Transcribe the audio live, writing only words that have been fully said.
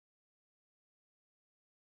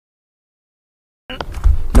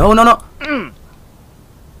No, no, no.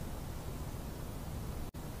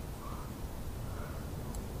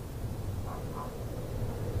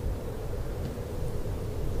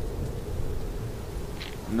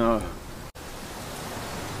 No.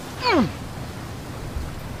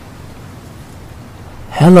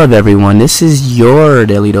 Hello everyone, this is your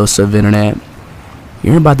daily dose of internet.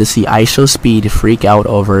 You're about to see IShowSpeed freak out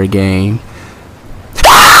over a game.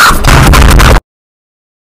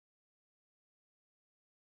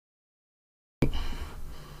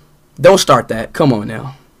 Don't start that. Come on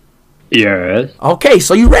now. Yes. Okay,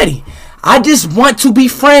 so you ready? I just want to be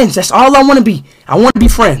friends. That's all I want to be. I want to be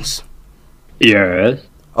friends. Yes.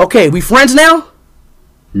 Okay, we friends now?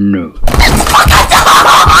 No.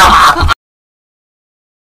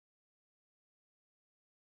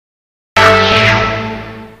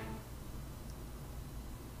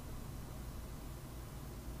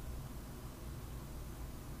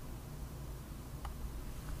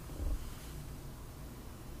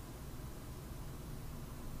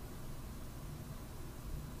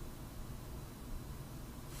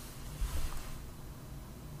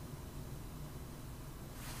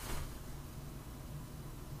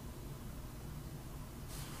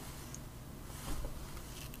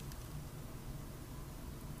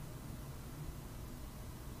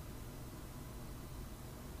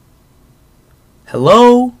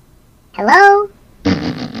 Hello? Hello?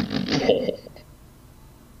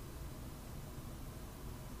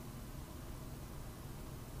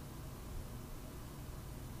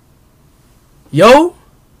 Yo?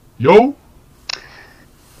 Yo?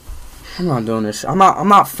 I'm not doing this. I'm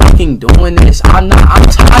not fucking doing this. I'm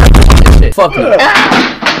tired of this shit. Fuck me.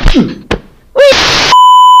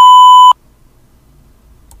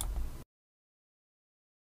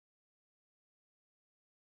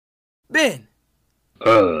 Ben.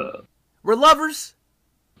 We're lovers?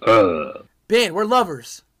 Ben, we're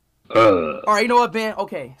lovers. Alright, you know what, Ben?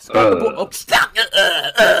 Okay. Stop the bull. Oh, stop!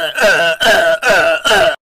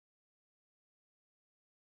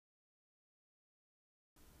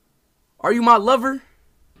 Are you my lover?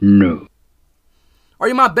 No. Are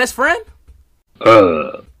you my best friend?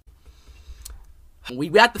 We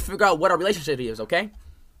have to figure out what our relationship is, okay?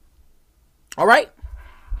 Alright?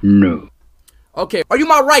 No. Okay. Are you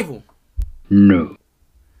my rival? No.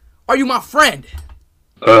 Are you my friend?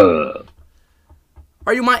 Are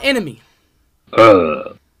you my enemy?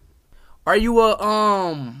 Are you what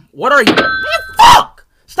are you? Man, fuck!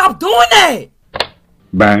 Stop doing that!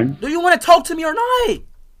 Burn. Do you want to talk to me or not?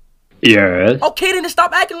 Yes. Okay, then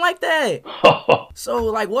stop acting like that. So,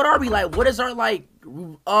 like, what are we, like, what is our, like,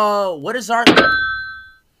 what is our...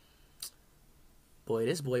 Boy,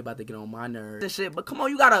 this boy about to get on my nerves. This shit, but come on,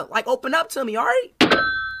 you gotta, like, open up to me, alright?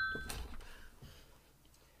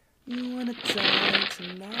 You wanna try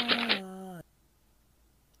tonight?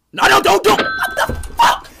 No, don't! What the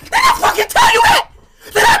fuck? Did I fucking tell you that?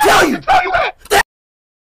 Did I tell you?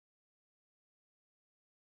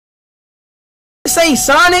 This ain't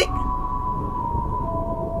Sonic.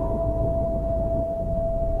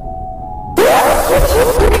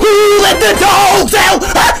 Let the dogs out!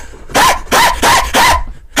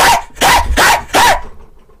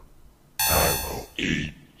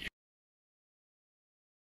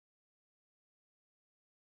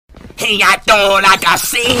 Hingatol la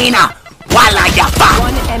casina, wala ya pa,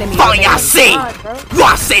 voy así, lo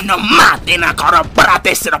hace nomás, na cara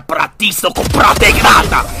brate se bratisto con brate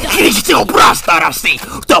grata, Cristo brastar así,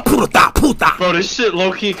 the puta. Bro, this shit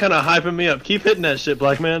low-key kinda hyping me up. Keep hitting that shit,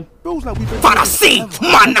 black man. Para así,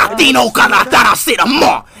 manatino cara tarasira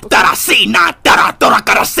mo, tarasina, taratora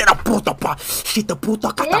carasera puta pa, shita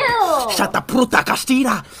puta kata, shata puta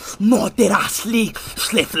castira, no terasli,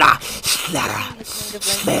 slifla, slara,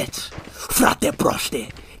 slet, frate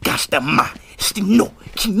proste, gastama, stino,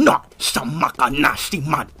 kino, samaka nasti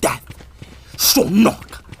ma death,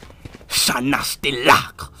 sonok,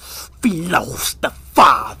 sanastilak, philos the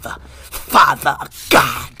father of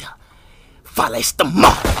God. Fala the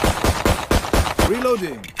mother.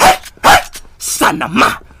 Reloading. Sana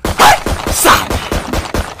ma. Sana.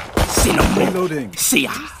 Cinnamon. Reloading. See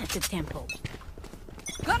ya. Set the tempo.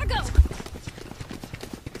 Gotta go.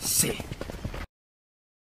 See.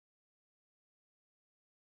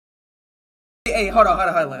 Hey, hold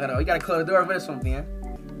on. We gotta close the door for this one, Ben.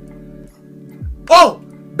 Oh!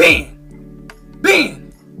 Ben!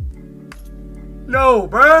 No,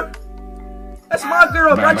 bruh. That's my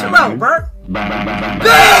girl, bro. Chill out, bro.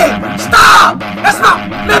 Ben! Stop! That's my...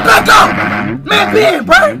 Man, back up! Man, Ben,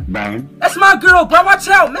 bro. That's my girl, bro. Watch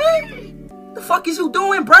out, man. The fuck is you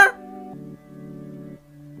doing, bro?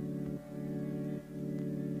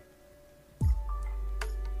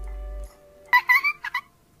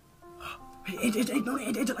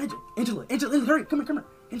 Angela, hurry, come here.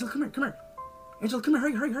 Angela, come here. Angela, come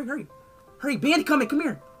here, hurry. Hurry, Ben coming, come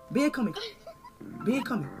here. Ben coming,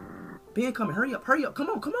 hurry up, come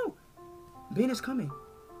on. Ben is coming.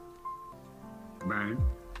 Ben.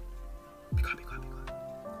 Be quiet.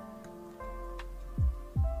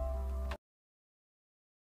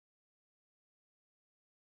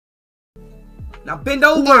 Now bend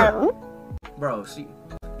over. No. Bro, see.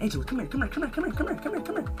 Angela, come here.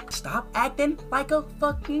 Stop acting like a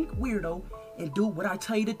fucking weirdo and do what I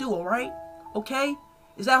tell you to do, alright? Okay?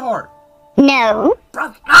 Is that hard? No.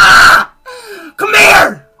 Bro, ah! Come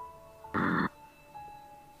here!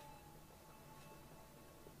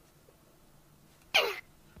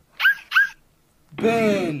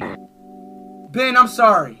 Ben, I'm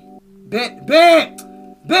sorry. Ben,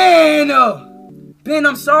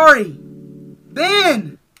 I'm sorry.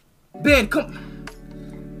 Ben, come.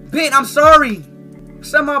 Ben, I'm sorry.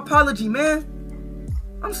 Accept my apology, man.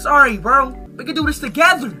 I'm sorry, bro. We can do this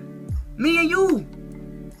together. Me and you.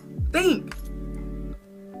 Think.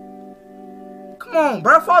 Come on,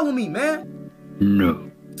 bro. Follow me, man.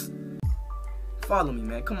 No. Follow me,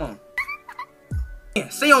 man. Come on. Yeah,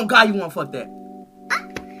 say on God you want to fuck that.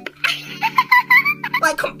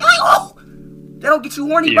 Like, come on. Oh! That don't get you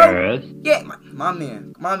horny, bro? Yes. Yeah, my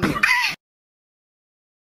man.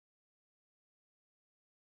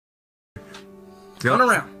 Turn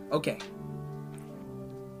around. Okay.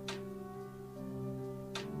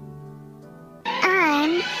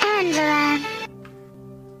 I'm Angela.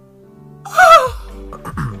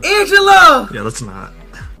 Angela! Yeah, let's not.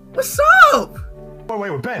 What's up?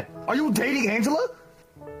 Wait, Ben. Are you dating Angela?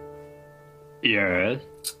 Yes.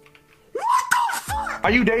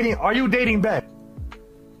 Are you dating Ben?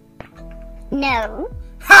 No.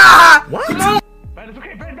 Ha! What? Come on. Ben, it's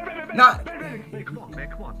okay. Ben, Nah. Ben, come on.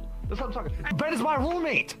 That's what I'm talking. Ben is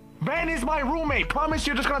my roommate. Promise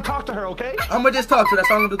you're just gonna talk to her, okay? I'm gonna just talk to her. That's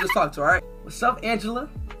all I'm gonna do, just talk to her, alright? What's up, Angela?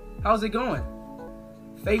 How's it going?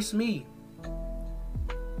 Face me.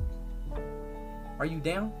 Are you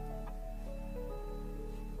down?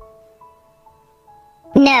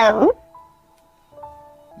 No.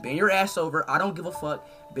 Bend your ass over. I don't give a fuck.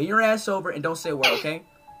 Bend your ass over and don't say a word, okay?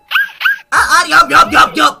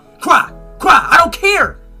 Yup. Cry. I don't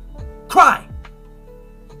care. Cry.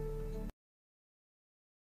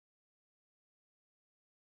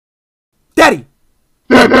 Daddy.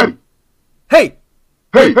 Hey.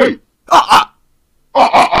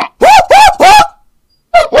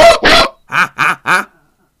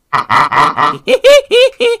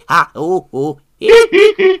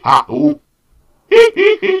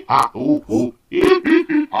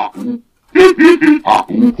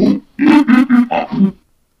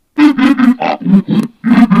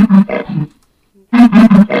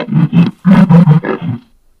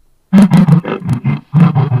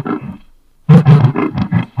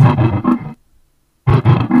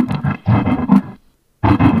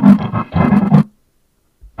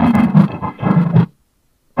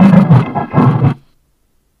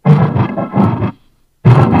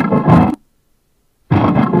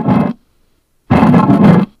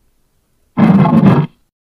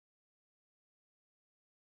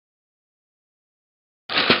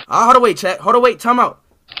 Hold on, wait, chat. Hold on, wait. Time out.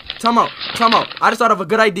 I just thought of a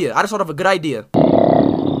good idea.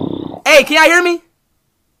 Hey, can y'all hear me?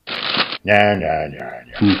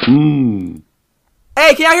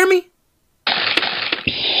 Hey, can y'all hear me?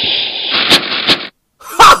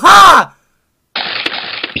 Ha ha!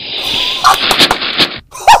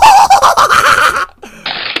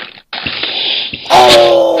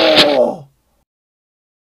 Oh!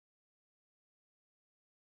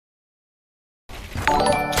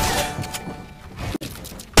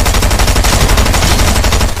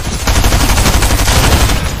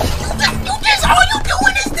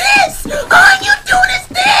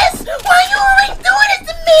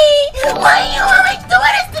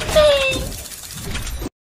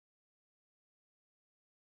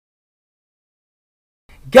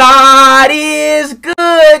 God is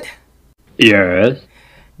good. Yes.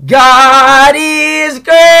 God is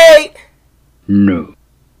great. No.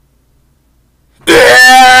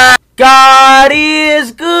 God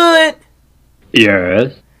is good.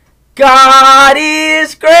 Yes. God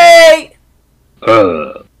is great.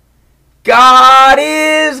 God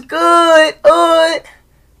is good.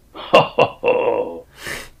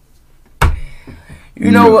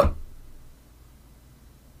 You know what?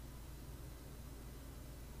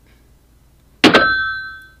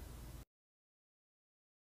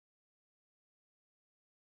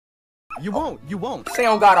 You won't. Say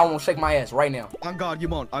on God I won't shake my ass right now. On God, you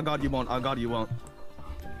won't. On God, you won't. On God, you won't.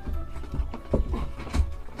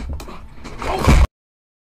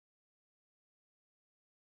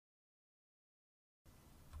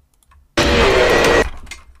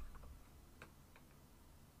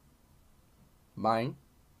 Mine.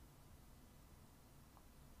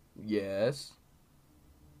 Yes.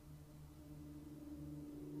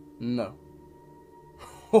 No.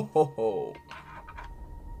 Ho ho ho.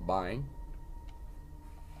 Buying.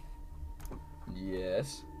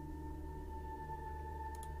 Yes.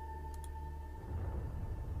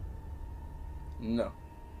 No.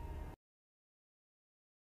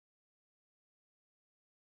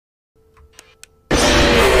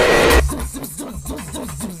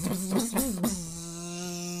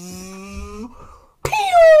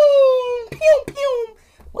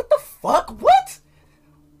 What the fuck? What?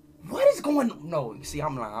 What is going on? No, see,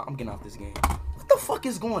 I'm getting off this game. What the fuck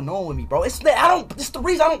is going on with me, bro? It's the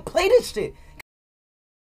reason I don't play this shit.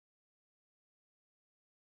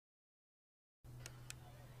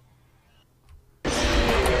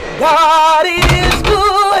 God is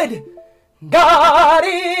good. God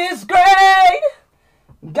is great.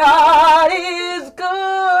 God is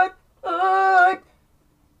good.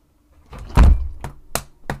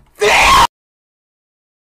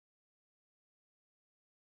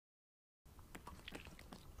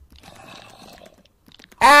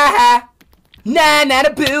 Nah,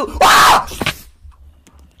 the boo. Ah!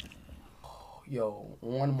 Yo,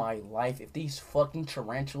 on my life, if these fucking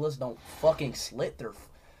tarantulas don't fucking slit their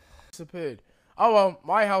disappeared. Oh well,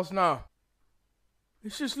 my house now.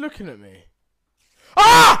 It's just looking at me.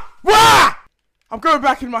 Ah! Wah! I'm going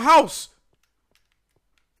back in my house.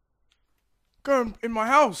 Going in my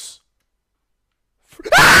house.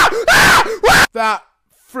 That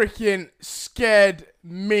freaking scared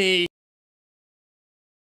me.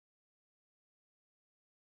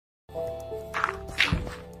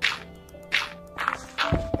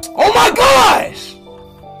 Oh my gosh!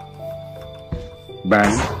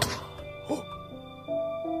 Bang.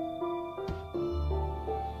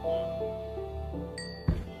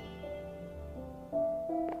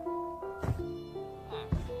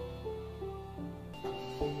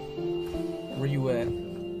 Where you at?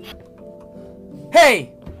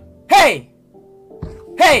 Hey! Hey!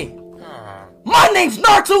 Hey! My name's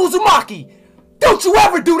Naruto Uzumaki! Don't you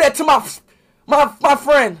ever do that to my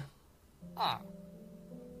friend!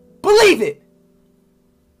 Believe it!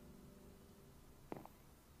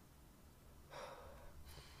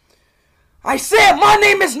 I said my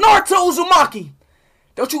name is Naruto Uzumaki!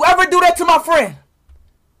 Don't you ever do that to my friend!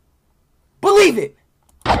 Believe it!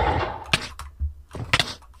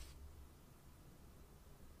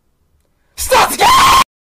 Stop!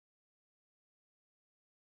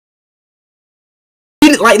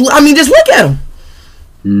 Like, I mean, just look at him.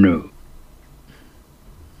 No.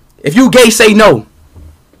 If you gay, say no.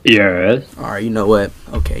 Yes. Alright, you know what?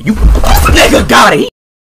 Okay, you nigga got it.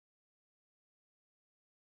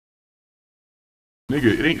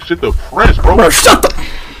 Nigga, it ain't shit to press, bro. Bro, shut the.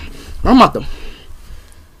 I'm about to.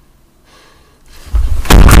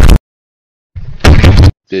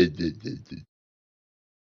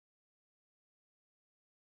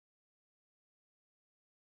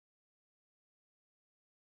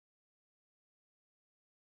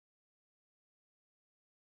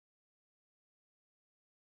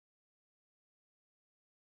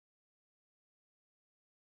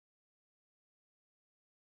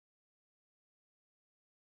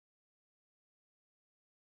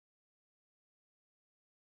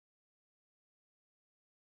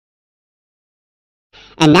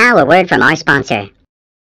 And now a word from our sponsor.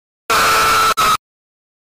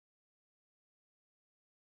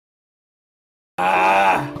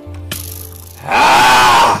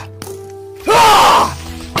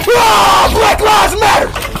 Black Lives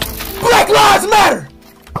Matter! Black Lives Matter!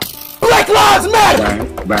 Black Lives Matter!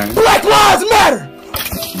 Bang. Bang. Black Lives Matter!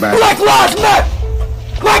 Bang. Black Lives Matter!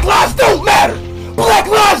 Black Lives don't matter! Black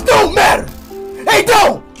Lives don't matter! They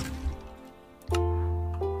don't!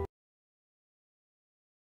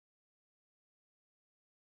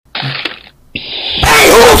 Hey,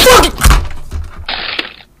 who the fuck?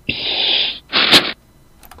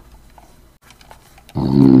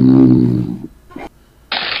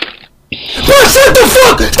 Bro, shut the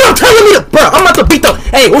fuck! Stop telling me to, bro. I'm about to beat the.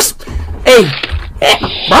 Hey, what's? Hey,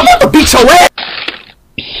 bro, I'm about to beat your ass.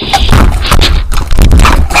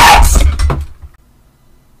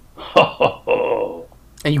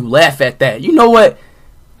 And you laugh at that. You know what?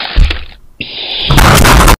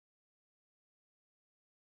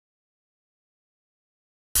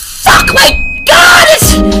 Fuck, like, God,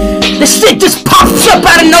 this shit just pops up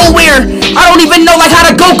out of nowhere. I don't even know, like, how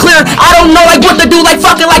to go clear. I don't know, like, what to do, like,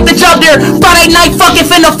 fucking, like, the jump there. But Friday night fucking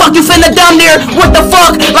finna fuck you finna dumb there. What the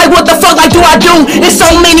fuck? Like what the fuck? Like do I do? It's so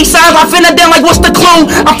many signs I finna dumb. Like what's the clue?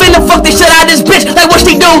 I finna fuck this shit out of this bitch. Like what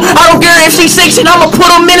she do? I don't care if she 6 and I'ma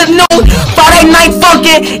put them in at noon. Friday night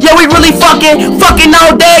fucking, yeah we really fucking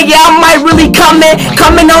all day. Yeah I might really coming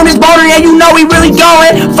on this boner. Yeah you know we really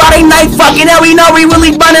going. Friday night fucking, yeah we know we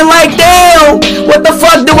really running like damn. What the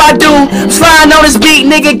fuck do I do? Sliding on this beat,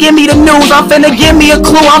 nigga, give me the news. I'm finna give me a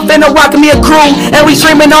clue. I'm finna rock me a crew. And we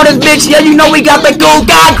streaming on this bitch. Yeah, you know we got the goo.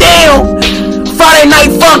 Goddamn. Friday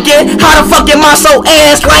night fucking. How the fuck am I so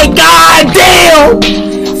ass? Like, goddamn.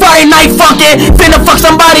 Friday night fucking. Finna fuck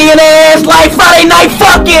somebody in the ass. Like, Friday night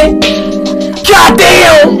fucking.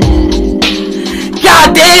 Goddamn.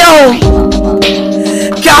 Goddamn.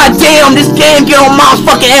 Goddamn. This game get on my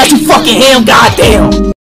fucking ass. You fucking him.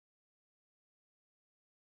 Goddamn.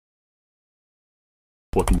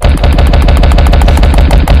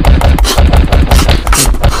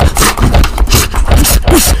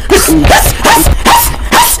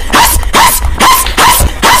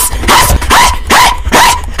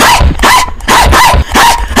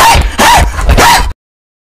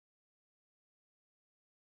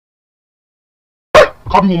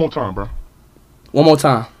 Copy one more time, bro. One more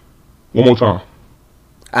time. One more time.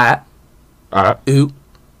 Alright. Alright. Ooh.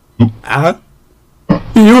 Uh-huh.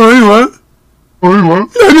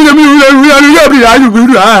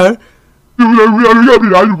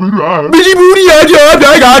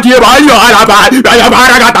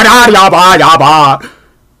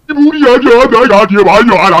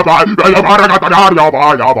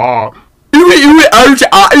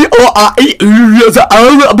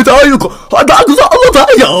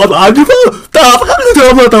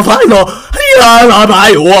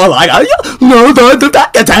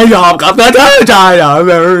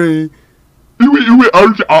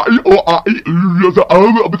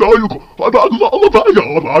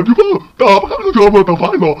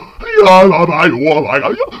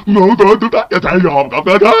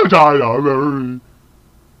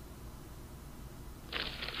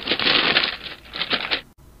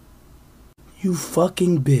 You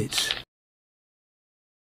fucking bitch.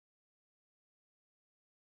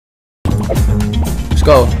 Let's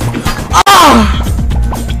go. Ah!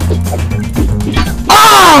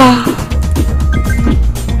 Ah!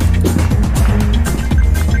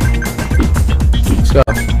 Let's go.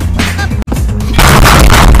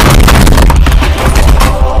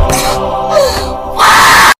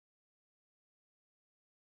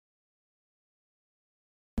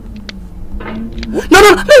 No.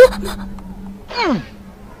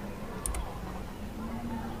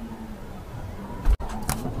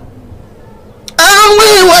 I don't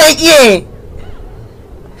really like it.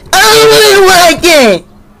 I don't really like it.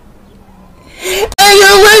 I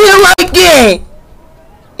don't really like it.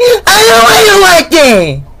 I don't really like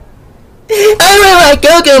it. I don't really like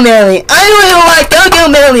Coco Melly. I don't really like Coco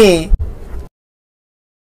Melly.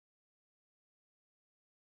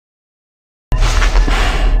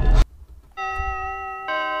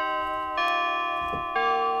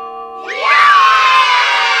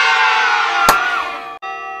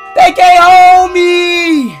 They can't hold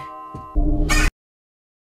me!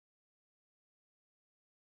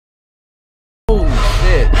 Holy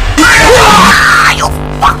shit. You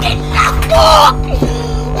fucking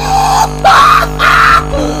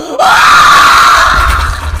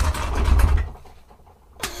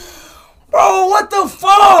Bro, what the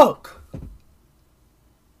fuck?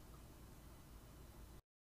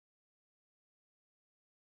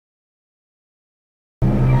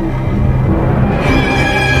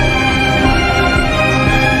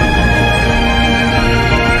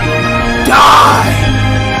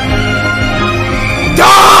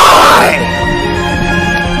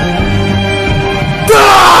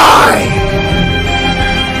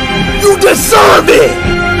 You deserve it!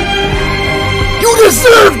 You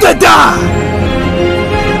deserve to die!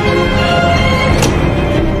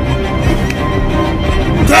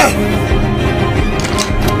 Death!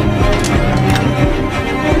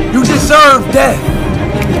 You deserve death!